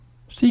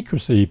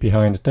Secrecy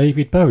behind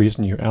David Bowie's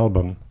new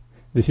album.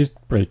 This is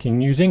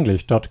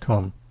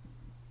BreakingNewsEnglish.com.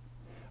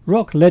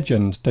 Rock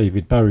legend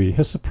David Bowie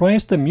has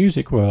surprised the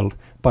music world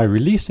by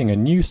releasing a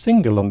new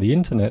single on the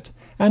internet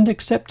and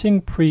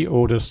accepting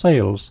pre-order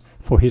sales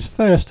for his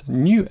first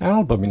new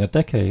album in a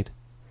decade.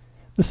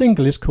 The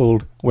single is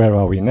called Where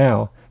Are We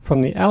Now,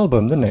 from the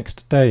album The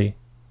Next Day.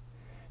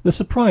 The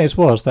surprise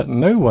was that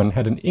no one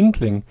had an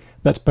inkling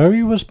that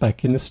Bowie was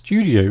back in the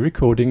studio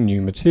recording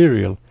new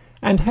material,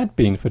 and had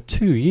been for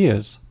 2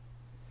 years.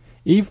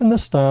 Even the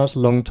star's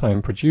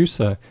longtime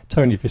producer,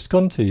 Tony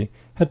Visconti,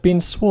 had been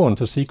sworn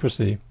to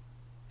secrecy.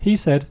 He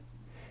said,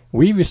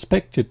 "We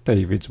respected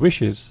David's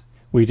wishes.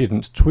 We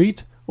didn't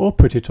tweet or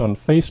put it on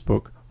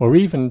Facebook or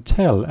even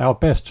tell our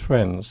best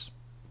friends.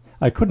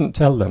 I couldn't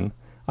tell them.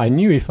 I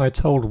knew if I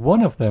told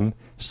one of them,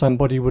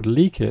 somebody would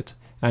leak it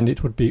and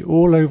it would be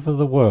all over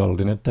the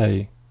world in a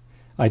day.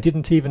 I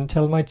didn't even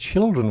tell my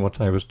children what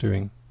I was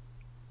doing."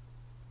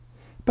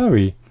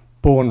 Bowie,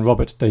 born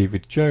Robert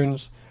David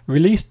Jones,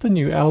 released the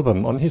new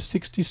album on his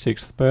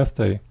 66th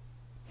birthday.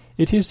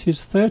 It is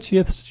his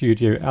 30th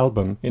studio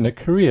album in a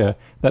career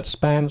that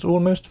spans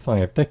almost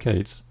 5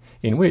 decades,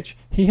 in which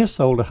he has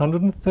sold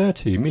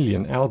 130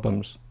 million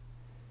albums.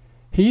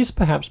 He is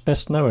perhaps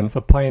best known for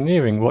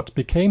pioneering what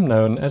became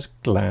known as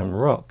glam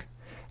rock,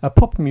 a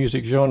pop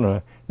music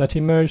genre that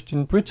emerged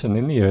in Britain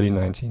in the early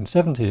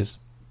 1970s.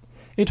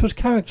 It was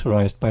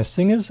characterized by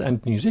singers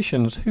and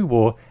musicians who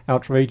wore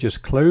outrageous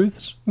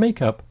clothes,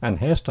 makeup, and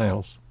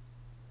hairstyles.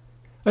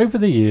 Over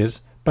the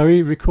years,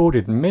 Bowie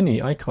recorded many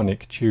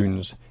iconic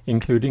tunes,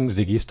 including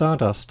Ziggy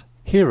Stardust,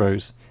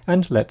 Heroes,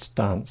 and Let's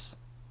Dance.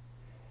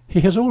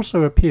 He has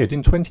also appeared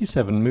in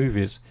 27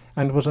 movies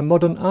and was a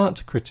modern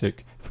art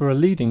critic for a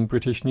leading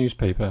British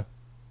newspaper.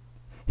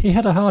 He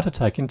had a heart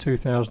attack in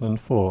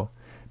 2004,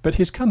 but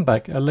his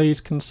comeback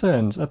allays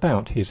concerns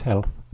about his health.